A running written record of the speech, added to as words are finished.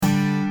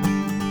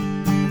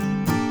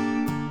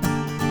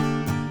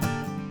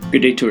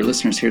Good day to our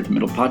listeners here at the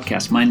Middle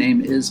Podcast. My name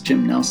is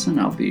Jim Nelson.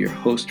 I'll be your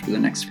host for the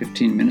next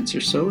 15 minutes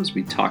or so as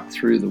we talk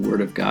through the Word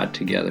of God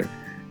together,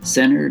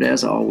 centered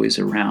as always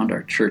around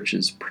our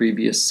church's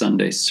previous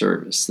Sunday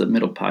service. The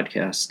Middle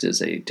Podcast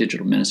is a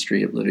digital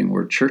ministry of Living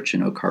Word Church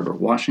in Oak Harbor,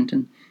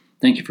 Washington.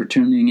 Thank you for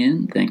tuning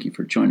in. Thank you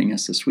for joining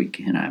us this week,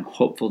 and I'm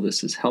hopeful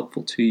this is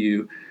helpful to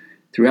you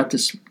throughout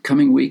this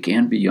coming week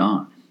and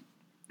beyond.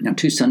 Now,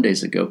 2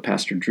 Sundays ago,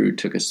 Pastor Drew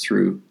took us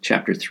through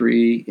chapter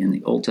 3 in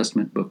the Old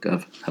Testament book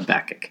of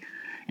Habakkuk.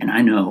 And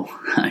I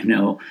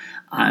know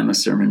I'm a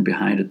sermon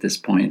behind at this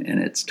point, and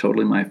it's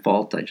totally my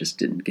fault. I just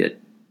didn't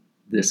get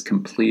this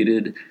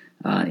completed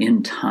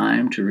in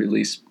time to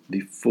release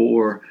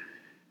before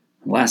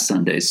last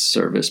Sunday's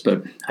service,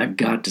 but I've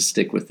got to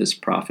stick with this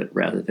prophet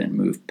rather than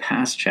move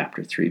past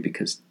chapter 3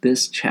 because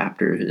this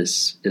chapter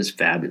is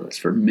fabulous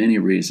for many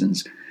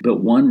reasons,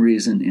 but one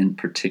reason in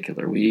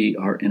particular. We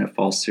are in a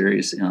fall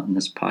series on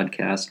this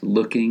podcast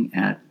looking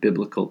at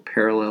biblical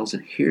parallels,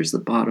 and here's the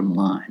bottom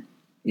line.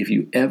 If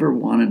you ever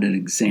wanted an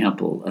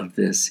example of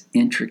this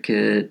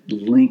intricate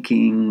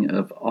linking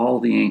of all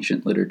the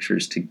ancient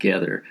literatures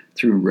together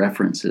through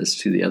references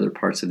to the other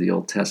parts of the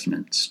Old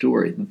Testament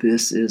story,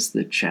 this is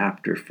the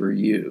chapter for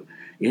you.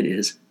 It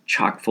is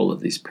chock full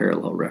of these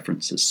parallel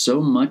references,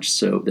 so much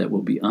so that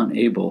we'll be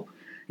unable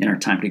in our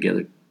time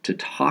together to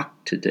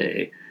talk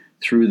today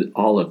through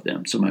all of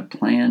them. So my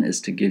plan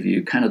is to give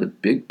you kind of the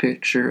big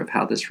picture of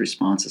how this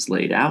response is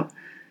laid out,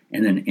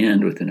 and then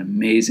end with an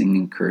amazing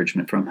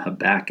encouragement from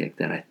Habakkuk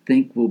that I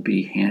think will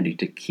be handy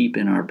to keep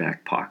in our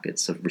back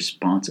pockets of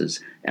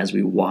responses as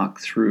we walk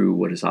through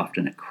what is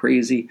often a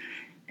crazy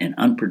and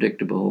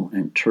unpredictable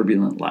and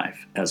turbulent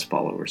life as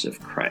followers of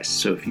Christ.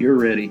 So if you're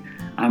ready,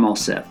 I'm all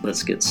set.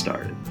 Let's get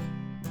started.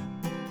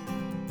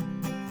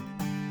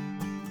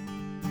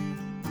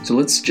 So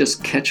let's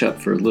just catch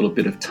up for a little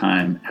bit of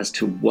time as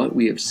to what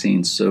we have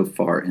seen so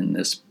far in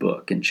this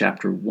book. In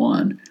chapter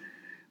 1,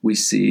 we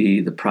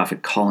see the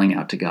prophet calling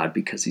out to God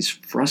because he's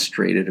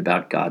frustrated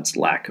about God's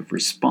lack of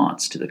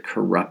response to the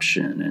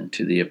corruption and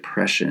to the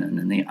oppression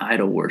and the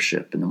idol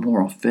worship and the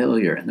moral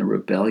failure and the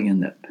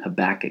rebellion that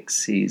Habakkuk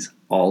sees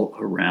all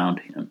around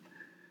him.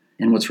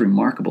 And what's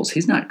remarkable is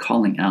he's not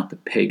calling out the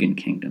pagan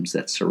kingdoms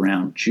that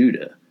surround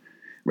Judah.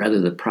 Rather,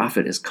 the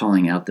prophet is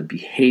calling out the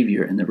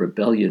behavior and the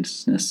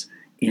rebelliousness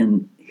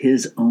in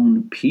his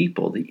own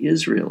people, the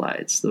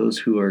Israelites, those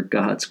who are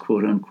God's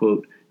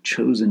quote-unquote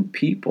chosen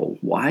people.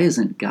 Why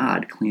isn't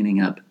God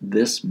cleaning up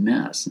this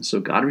mess? And so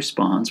God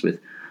responds with,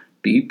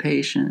 be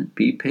patient,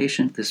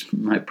 this is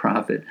my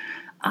prophet.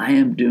 I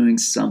am doing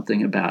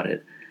something about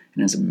it.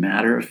 And as a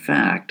matter of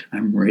fact,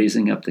 I'm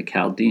raising up the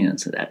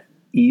Chaldeans, that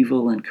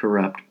evil and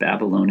corrupt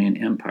Babylonian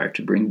empire,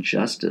 to bring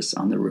justice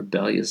on the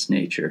rebellious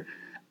nature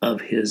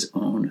of his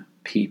own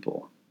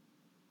people.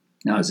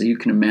 Now, as you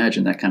can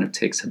imagine, that kind of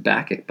takes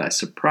Habakkuk by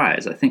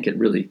surprise. I think it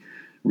really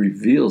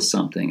reveals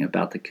something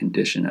about the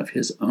condition of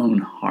his own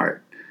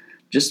heart.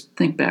 Just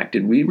think back.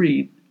 Did we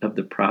read of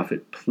the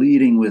prophet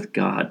pleading with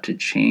God to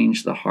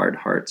change the hard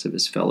hearts of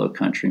his fellow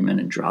countrymen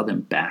and draw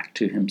them back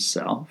to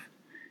himself?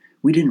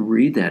 We didn't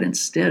read that.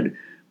 Instead,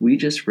 we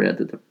just read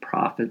that the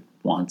prophet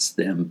wants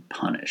them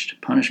punished.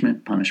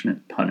 Punishment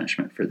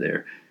for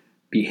their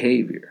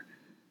behavior.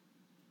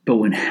 But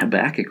when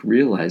Habakkuk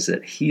realized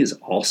that he is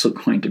also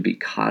going to be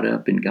caught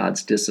up in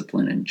God's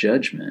discipline and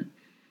judgment,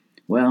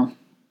 well,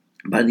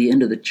 by the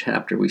end of the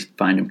chapter, we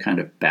find him kind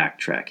of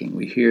backtracking.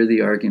 We hear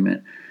the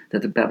argument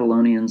that the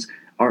Babylonians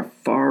are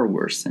far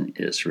worse than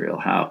Israel.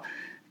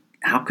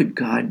 How could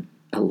God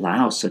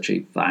allow such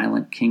a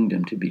violent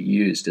kingdom to be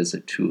used as a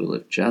tool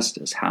of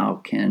justice?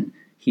 How can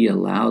he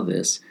allow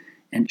this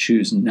and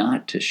choose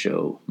not to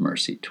show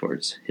mercy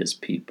towards his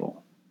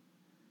people?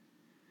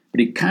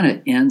 But he kind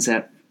of ends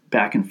that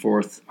back and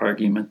forth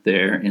argument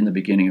there in the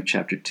beginning of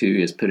chapter 2.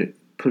 He has put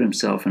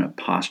himself in a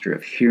posture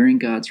of hearing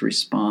God's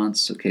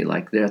response. Okay,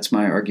 like, that's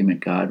my argument,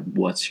 God,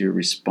 what's your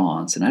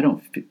response? And I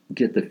don't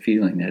get the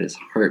feeling that his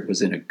heart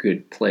was in a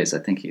good place. I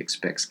think he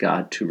expects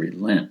God to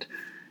relent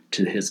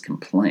to his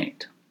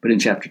complaint. But in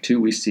chapter 2,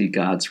 we see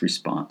God's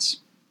response.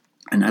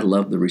 And I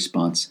love the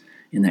response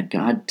in that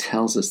God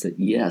tells us that,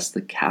 yes,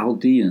 the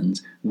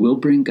Chaldeans will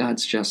bring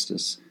God's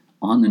justice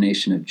on the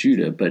nation of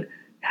Judah, but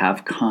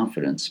have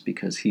confidence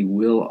because he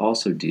will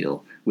also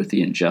deal with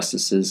the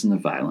injustices and the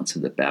violence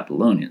of the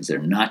Babylonians. They're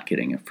not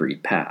getting a free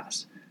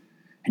pass.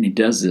 And he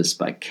does this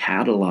by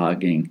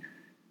cataloging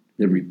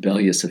the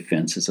rebellious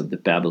offenses of the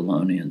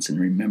Babylonians, and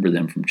remember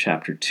them from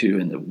chapter 2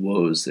 and the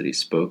woes that he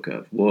spoke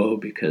of. Woe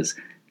because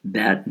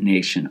that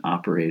nation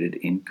operated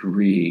in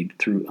greed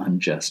through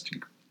unjust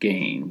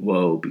gain.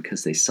 Woe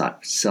because they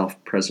sought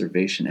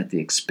self-preservation at the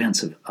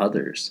expense of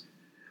others.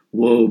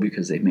 Woe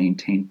because they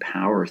maintained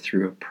power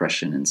through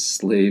oppression and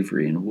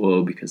slavery, and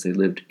woe because they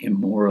lived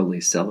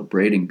immorally,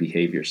 celebrating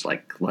behaviors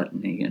like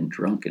gluttony and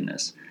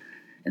drunkenness.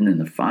 And then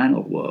the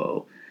final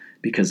woe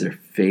because their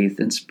faith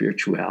and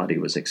spirituality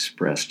was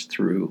expressed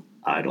through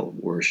idol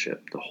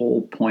worship. The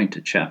whole point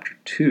of chapter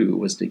 2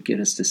 was to get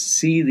us to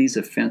see these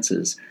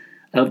offenses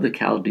of the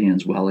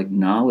Chaldeans while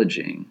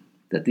acknowledging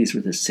that these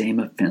were the same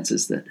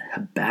offenses that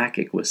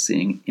Habakkuk was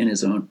seeing in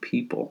his own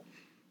people.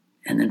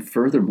 And then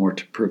furthermore,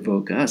 to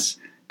provoke us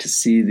to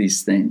see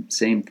these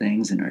same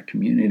things in our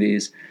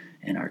communities,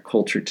 in our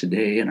culture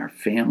today, in our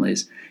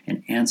families,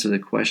 and answer the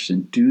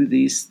question, do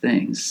these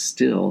things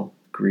still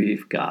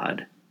grieve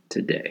God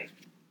today?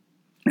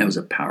 That was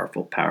a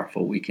powerful,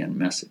 powerful weekend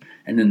message.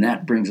 And then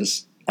that brings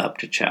us up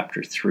to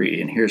chapter 3.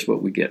 And here's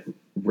what we get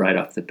right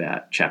off the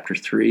bat. Chapter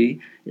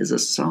 3 is a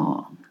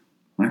song.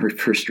 My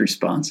first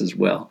response is,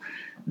 well,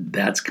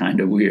 that's kind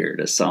of weird.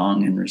 A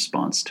song in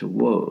response to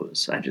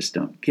woes. I just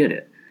don't get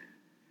it.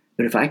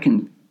 But if I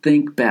can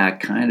think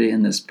back kind of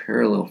in this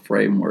parallel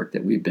framework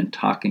that we've been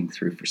talking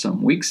through for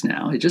some weeks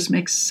now, it just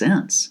makes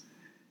sense.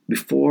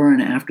 Before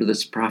and after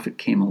this prophet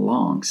came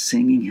along,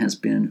 singing has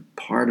been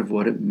part of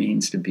what it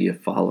means to be a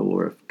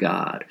follower of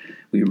God.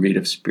 We read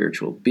of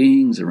spiritual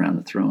beings around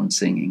the throne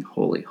singing,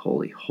 "Holy,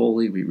 holy,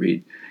 holy." We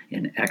read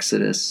in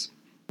Exodus,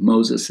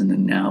 Moses and the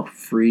now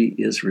free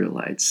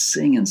Israelites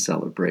sing in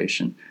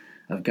celebration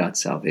of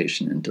God's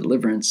salvation and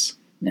deliverance.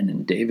 And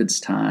in David's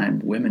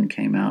time, women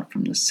came out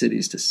from the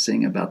cities to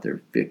sing about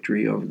their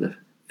victory over the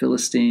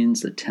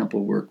Philistines. The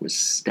temple work was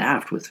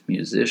staffed with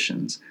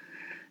musicians.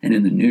 And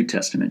in the New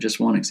Testament, just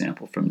one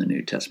example from the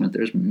New Testament,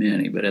 there's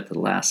many, but at the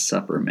Last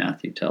Supper,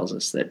 Matthew tells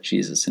us that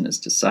Jesus and his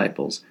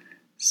disciples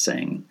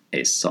sang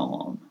a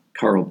psalm.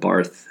 Karl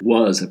Barth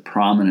was a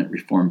prominent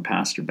Reformed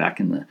pastor back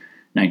in the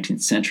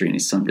 19th century, and he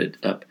summed it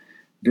up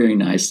very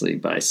nicely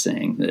by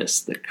saying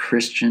this: the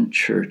Christian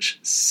church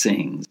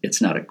sings.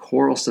 It's not a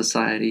choral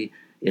society.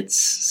 Its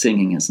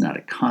singing is not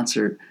a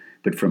concert,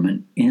 but from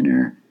an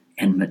inner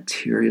and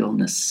material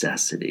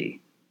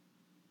necessity,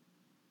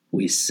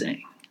 we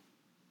sing.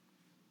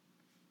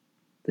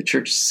 The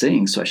church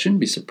sings, so I shouldn't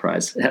be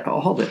surprised at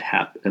all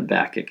that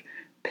Habakkuk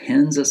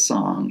pens a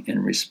song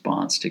in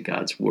response to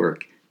God's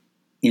work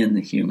in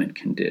the human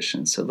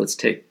condition. So let's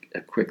take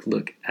a quick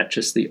look at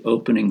just the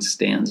opening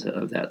stanza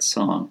of that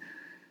song,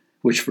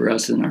 which for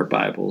us in our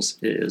Bibles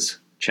is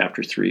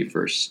chapter 3,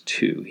 verse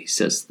 2. He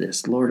says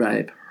this: "Lord, I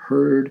have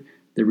heard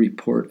the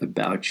report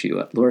about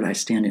you. Lord, I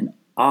stand in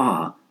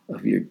awe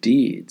of your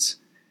deeds.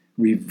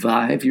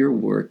 Revive your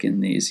work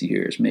in these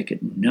years. Make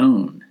it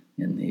known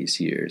in these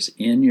years.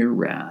 In your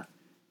wrath,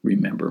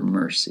 remember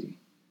mercy."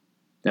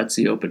 That's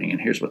the opening,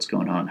 and here's what's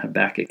going on.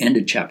 Habakkuk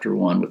ended chapter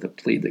 1 with a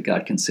plea that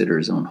God consider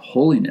his own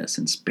holiness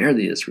and spare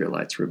the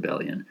Israelites'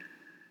 rebellion.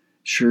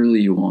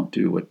 Surely you won't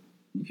do what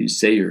you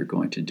say you're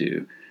going to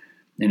do.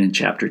 And in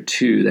chapter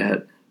 2,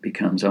 that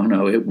becomes, oh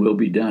no, it will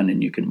be done,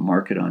 and you can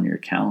mark it on your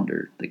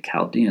calendar. The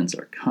Chaldeans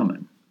are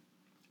coming.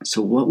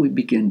 So what we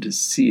begin to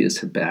see is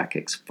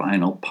Habakkuk's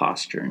final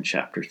posture in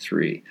chapter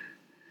 3.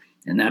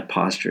 In that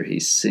posture,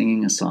 he's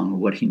singing a song of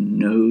what he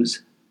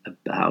knows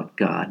about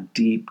God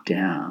deep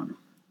down,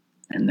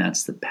 and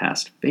that's the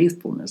past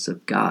faithfulness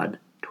of God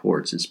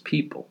towards his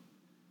people.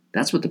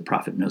 That's what the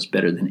prophet knows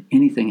better than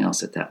anything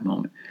else at that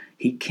moment.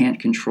 He can't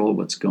control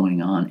what's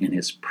going on in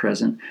his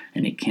present,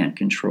 and he can't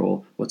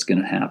control what's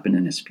going to happen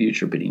in his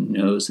future, but he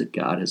knows that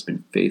God has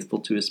been faithful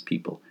to his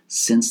people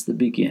since the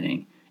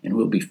beginning and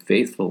will be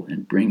faithful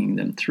in bringing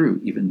them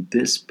through even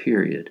this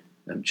period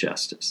of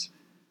justice.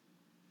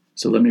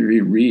 So let me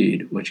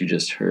reread what you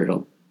just heard.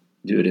 I'll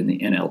do it in the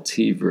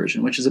NLT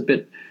version, which is a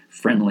bit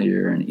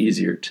friendlier and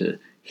easier to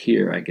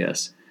hear, I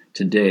guess,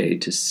 today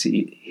to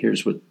see.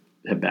 Here's what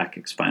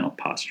Habakkuk's final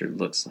posture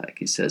looks like.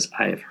 He says,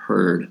 "I have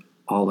heard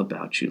all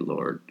about you,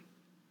 Lord."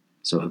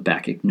 So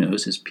Habakkuk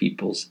knows his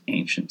people's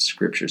ancient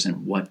scriptures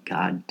and what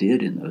God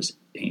did in those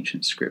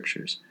ancient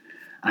scriptures.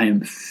 "I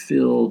am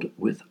filled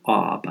with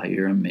awe by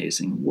your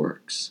amazing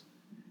works.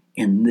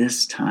 In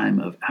this time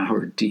of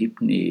our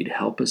deep need,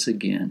 help us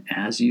again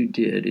as you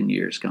did in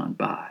years gone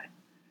by.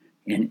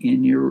 And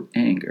in your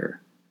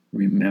anger,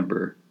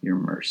 remember your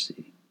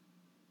mercy."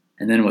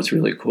 And then what's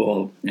really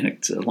cool, and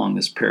it's along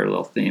this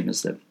parallel theme,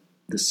 is that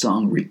the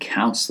song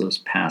recounts those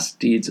past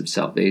deeds of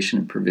salvation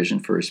and provision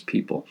for his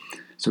people.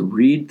 So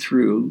read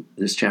through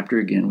this chapter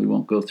again. We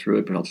won't go through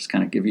it, but I'll just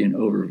kind of give you an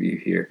overview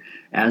here.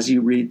 As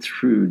you read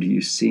through, do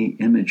you see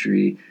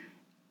imagery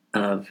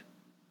of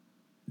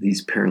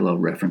these parallel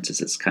references?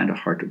 It's kind of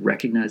hard to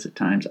recognize at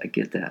times. I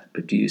get that.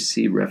 But do you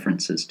see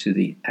references to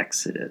the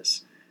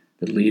Exodus,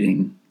 the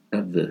leading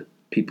of the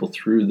people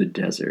through the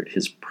desert,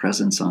 his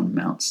presence on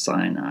Mount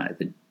Sinai,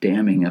 the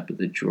damming up of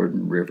the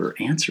Jordan River,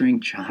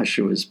 answering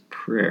Joshua's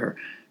prayer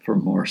for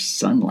more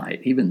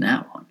sunlight, even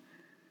that one?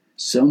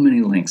 So many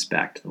links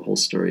back to the whole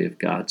story of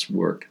God's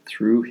work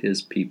through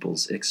his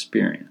people's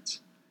experience.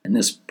 And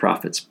this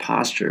prophet's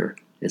posture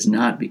is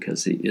not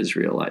because the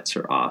Israelites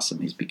are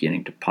awesome. He's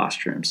beginning to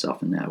posture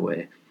himself in that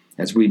way.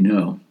 As we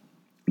know,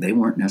 they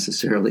weren't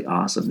necessarily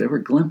awesome. There were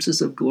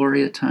glimpses of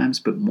glory at times,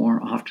 but more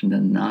often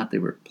than not, they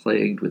were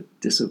plagued with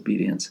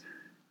disobedience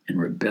and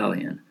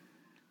rebellion.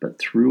 But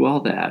through all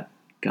that,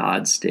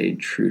 God stayed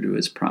true to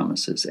his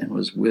promises and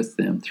was with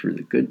them through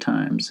the good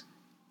times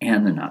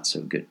and the not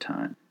so good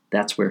times.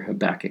 That's where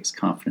Habakkuk's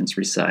confidence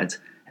resides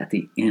at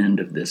the end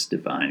of this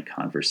divine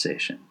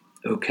conversation.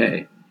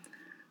 Okay,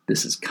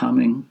 this is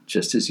coming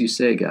just as you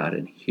say, God,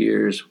 and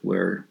here's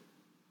where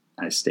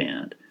I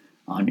stand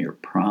on your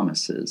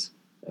promises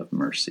of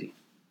mercy.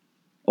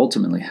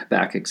 Ultimately,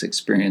 Habakkuk's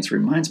experience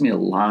reminds me a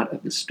lot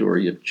of the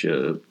story of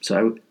Job.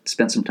 So I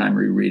spent some time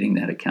rereading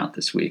that account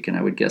this week, and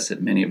I would guess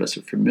that many of us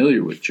are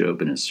familiar with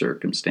Job and his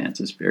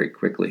circumstances very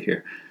quickly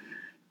here.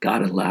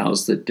 God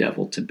allows the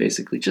devil to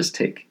basically just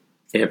take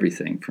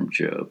everything from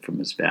Job, from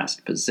his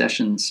vast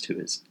possessions to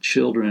his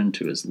children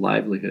to his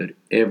livelihood.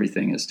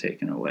 Everything is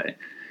taken away.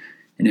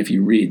 And if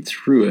you read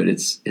through it,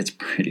 it's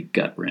pretty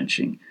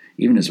gut-wrenching.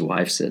 Even his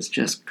wife says,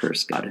 just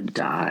curse God and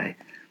die.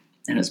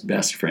 And his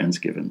best friends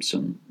give him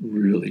some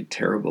really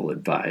terrible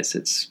advice.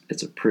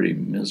 It's a pretty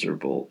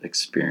miserable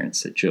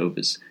experience that Job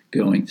is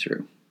going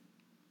through.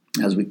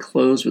 As we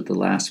close with the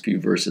last few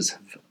verses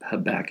of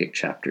Habakkuk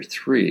chapter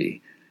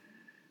 3,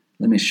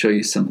 let me show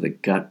you some of the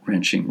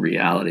gut-wrenching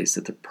realities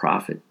that the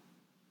prophet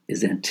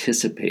is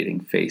anticipating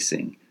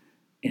facing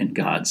in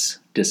God's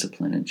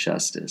discipline and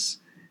justice.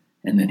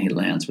 And then he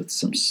lands with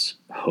some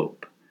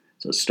hope.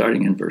 So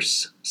starting in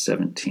verse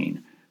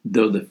 17,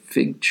 though the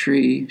fig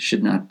tree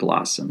should not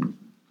blossom,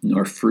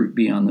 nor fruit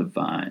be on the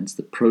vines,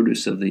 the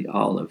produce of the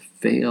olive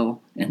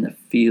fail, and the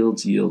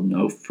fields yield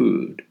no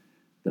food,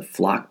 the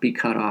flock be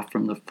cut off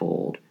from the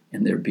fold,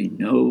 and there be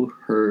no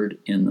herd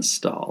in the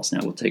stalls.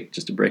 Now we'll take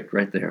just a break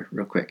right there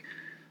real quick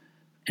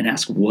and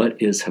ask,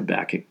 what is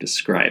Habakkuk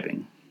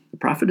describing? The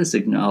prophet is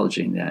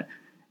acknowledging that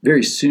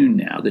very soon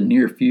now, the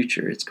near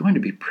future, it's going to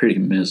be pretty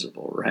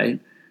miserable, right?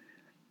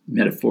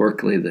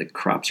 Metaphorically, the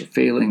crops are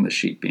failing, the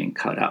sheep being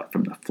cut out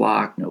from the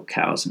flock, no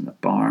cows in the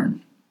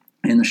barn.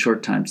 In the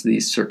short times,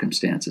 these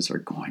circumstances are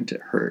going to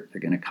hurt.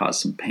 They're going to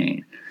cause some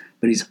pain.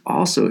 But he's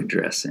also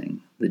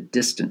addressing the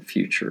distant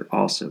future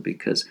also,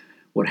 because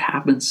what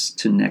happens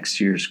to next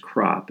year's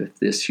crop if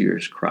this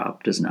year's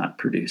crop does not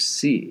produce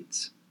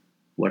seeds?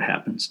 What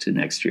happens to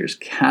next year's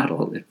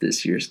cattle if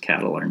this year's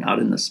cattle are not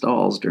in the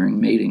stalls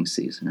during mating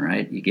season,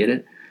 right? You get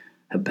it?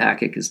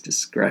 Habakkuk is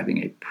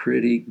describing a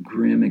pretty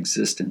grim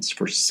existence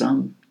for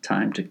some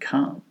time to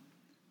come.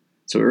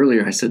 So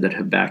earlier I said that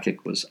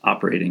Habakkuk was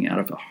operating out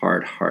of a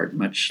hard heart,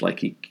 much like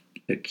he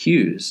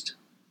accused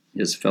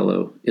his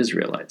fellow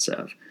Israelites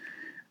of.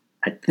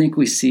 I think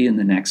we see in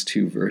the next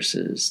two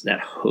verses that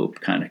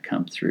hope kind of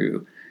come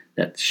through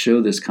that show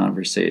this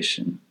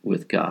conversation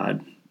with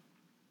God.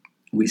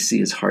 We see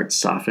his heart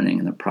softening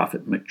and the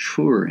prophet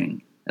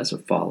maturing as a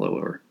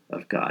follower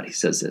of God. He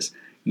says this,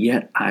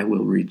 yet I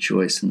will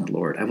rejoice in the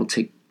Lord. I will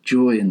take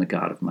joy in the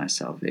God of my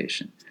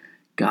salvation.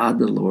 God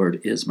the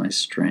Lord is my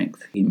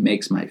strength. He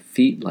makes my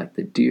feet like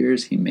the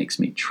deer's. He makes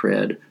me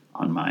tread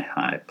on my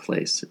high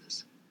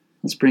places.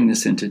 Let's bring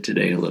this into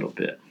today a little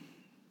bit.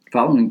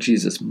 Following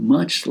Jesus,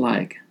 much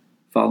like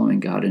following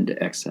God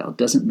into exile,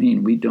 doesn't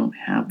mean we don't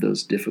have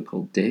those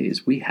difficult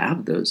days. We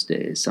have those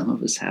days. Some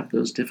of us have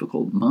those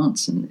difficult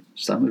months, and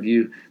some of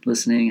you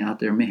listening out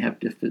there may have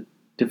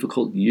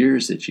difficult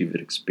years that you've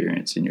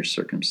experienced in your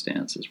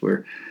circumstances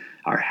where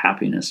our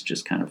happiness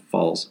just kind of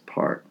falls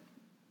apart.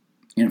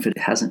 And if it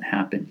hasn't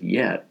happened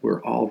yet,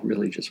 we're all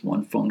really just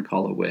one phone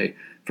call away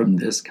from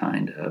this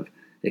kind of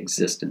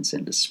existence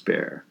and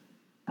despair.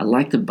 I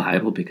like the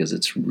Bible because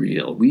it's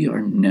real. We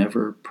are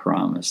never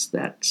promised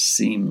that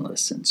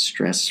seamless and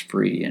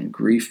stress-free and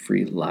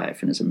grief-free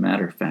life. And as a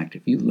matter of fact,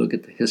 if you look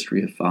at the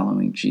history of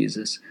following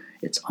Jesus,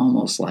 it's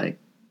almost like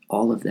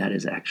all of that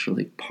is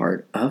actually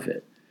part of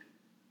it.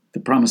 The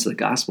promise of the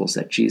gospel is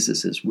that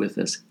Jesus is with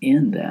us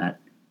in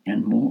that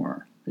and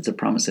more. It's a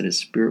promise that his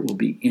Spirit will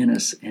be in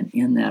us, and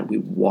in that we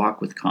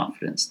walk with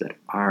confidence that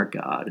our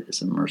God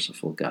is a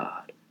merciful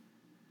God.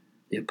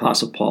 The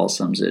Apostle Paul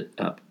sums it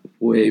up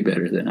way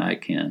better than I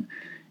can,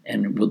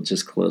 and we'll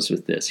just close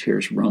with this.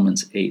 Here's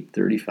Romans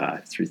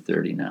 8:35 through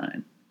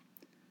 39.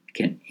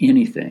 Can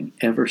anything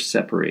ever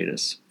separate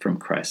us from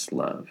Christ's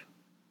love?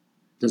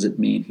 Does it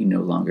mean he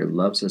no longer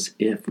loves us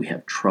if we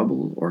have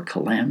trouble or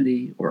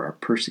calamity or are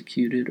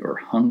persecuted or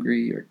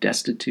hungry or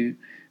destitute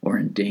or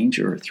in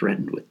danger or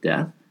threatened with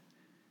death?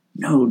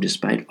 No,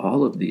 despite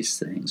all of these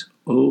things,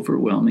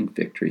 overwhelming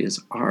victory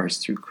is ours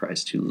through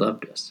Christ who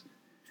loved us.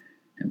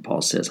 And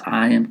Paul says,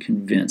 I am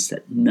convinced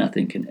that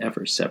nothing can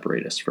ever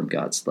separate us from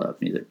God's love,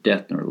 neither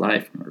death nor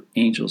life, nor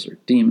angels or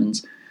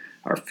demons,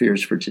 our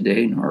fears for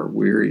today, nor our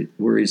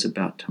worries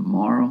about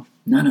tomorrow.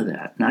 None of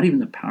that, not even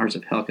the powers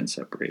of hell, can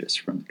separate us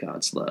from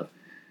God's love.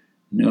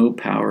 No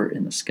power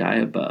in the sky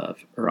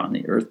above or on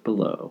the earth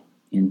below,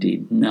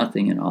 indeed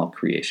nothing in all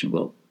creation,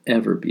 will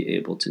ever be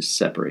able to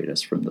separate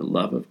us from the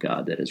love of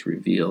God that is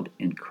revealed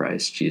in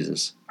Christ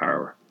Jesus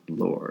our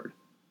Lord.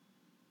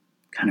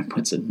 Kind of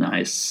puts a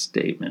nice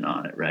statement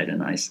on it, right? A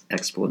nice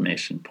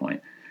exclamation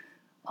point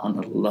on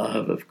the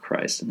love of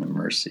Christ and the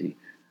mercy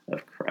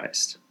of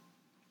Christ.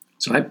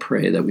 So I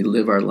pray that we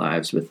live our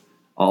lives with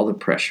all the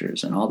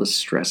pressures and all the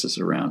stresses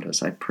around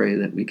us. I pray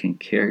that we can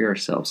carry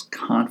ourselves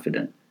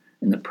confident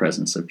in the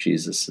presence of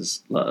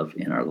Jesus' love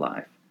in our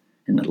life,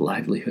 in the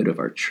livelihood of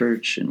our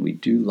church, and we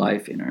do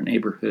life in our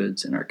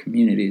neighborhoods and our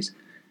communities,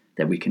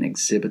 that we can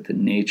exhibit the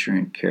nature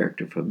and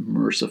character of a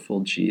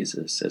merciful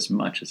Jesus as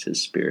much as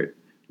his Spirit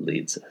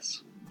leads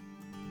us.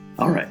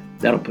 All right,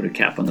 that'll put a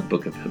cap on the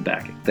book of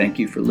Habakkuk. Thank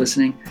you for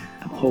listening.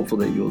 I'm hopeful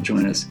that you'll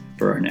join us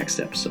for our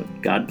next episode.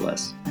 God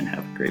bless and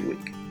have a great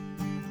week.